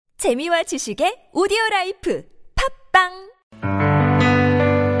재미와 지식의 오디오라이프 팝빵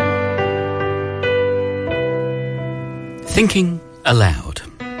Thinking Aloud.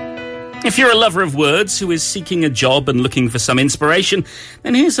 If you're a lover of words who is seeking a job and looking for some inspiration,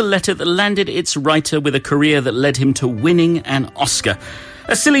 then here's a letter that landed its writer with a career that led him to winning an Oscar.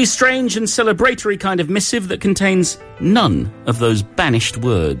 A silly, strange and celebratory kind of missive that contains none of those banished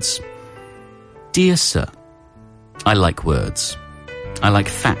words. Dear Sir, I like words. I like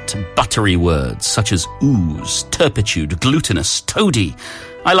fat, buttery words such as ooze, turpitude, glutinous, toady.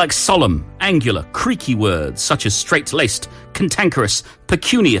 I like solemn, angular, creaky words such as straight-laced, cantankerous,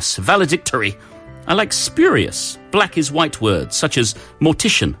 pecunious, valedictory. I like spurious, black is white words such as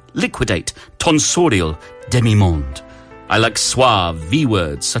mortician, liquidate, tonsorial, demimonde. I like suave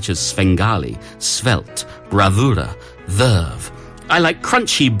V-words such as Svengali, svelte, bravura, verve. I like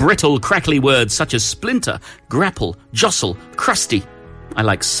crunchy, brittle, crackly words such as splinter, grapple, jostle, crusty. I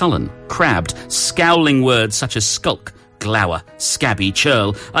like sullen, crabbed, scowling words such as skulk, glower, scabby,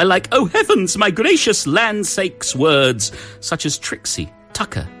 churl. I like, oh heavens, my gracious land sakes words such as tricksy,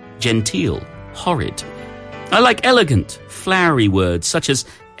 tucker, genteel, horrid. I like elegant, flowery words such as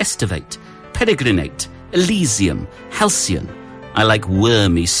estivate, peregrinate, elysium, halcyon. I like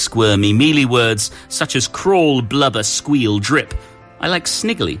wormy, squirmy, mealy words such as crawl, blubber, squeal, drip. I like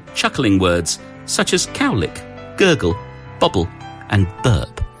sniggly, chuckling words such as cowlick, gurgle, bobble, and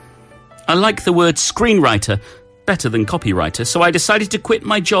burp. I like the word screenwriter better than copywriter, so I decided to quit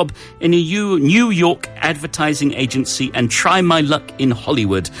my job in a New York advertising agency and try my luck in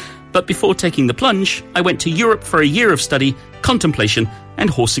Hollywood. But before taking the plunge, I went to Europe for a year of study, contemplation, and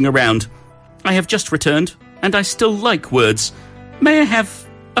horsing around. I have just returned, and I still like words. May I have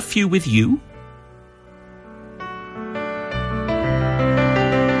a few with you?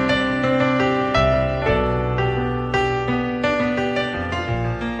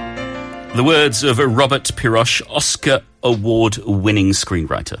 The words of Robert Pirosh, Oscar Award-winning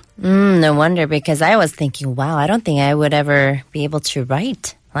screenwriter. No wonder, because I was thinking, wow, I don't think I would ever be able to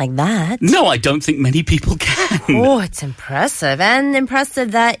write like that. No, I don't think many people can. Oh, it's impressive. And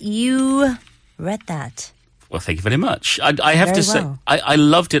impressive that you read that. Well, thank you very much. I have to say, well. I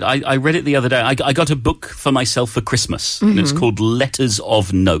loved it. I read it the other day. I got a book for myself for Christmas, and it's called Letters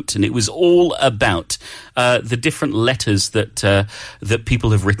of Note, and it was all about the different letters that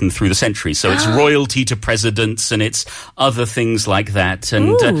people have written through the centuries. So it's royalty to presidents, and it's other things like that.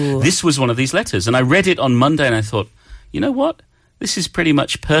 And this was one of these letters, and I read it on Monday, and I thought, you know what? This is pretty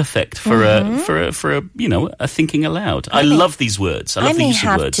much perfect for a thinking aloud. I love these words. I love the use of words.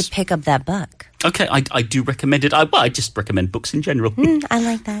 I may have to pick up that book. Okay, I do recommend it. I just recommend books in general. I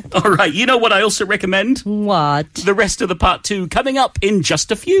like that. All right, you know what I also recommend? What? The rest of the part 2 coming up in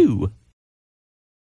just a few.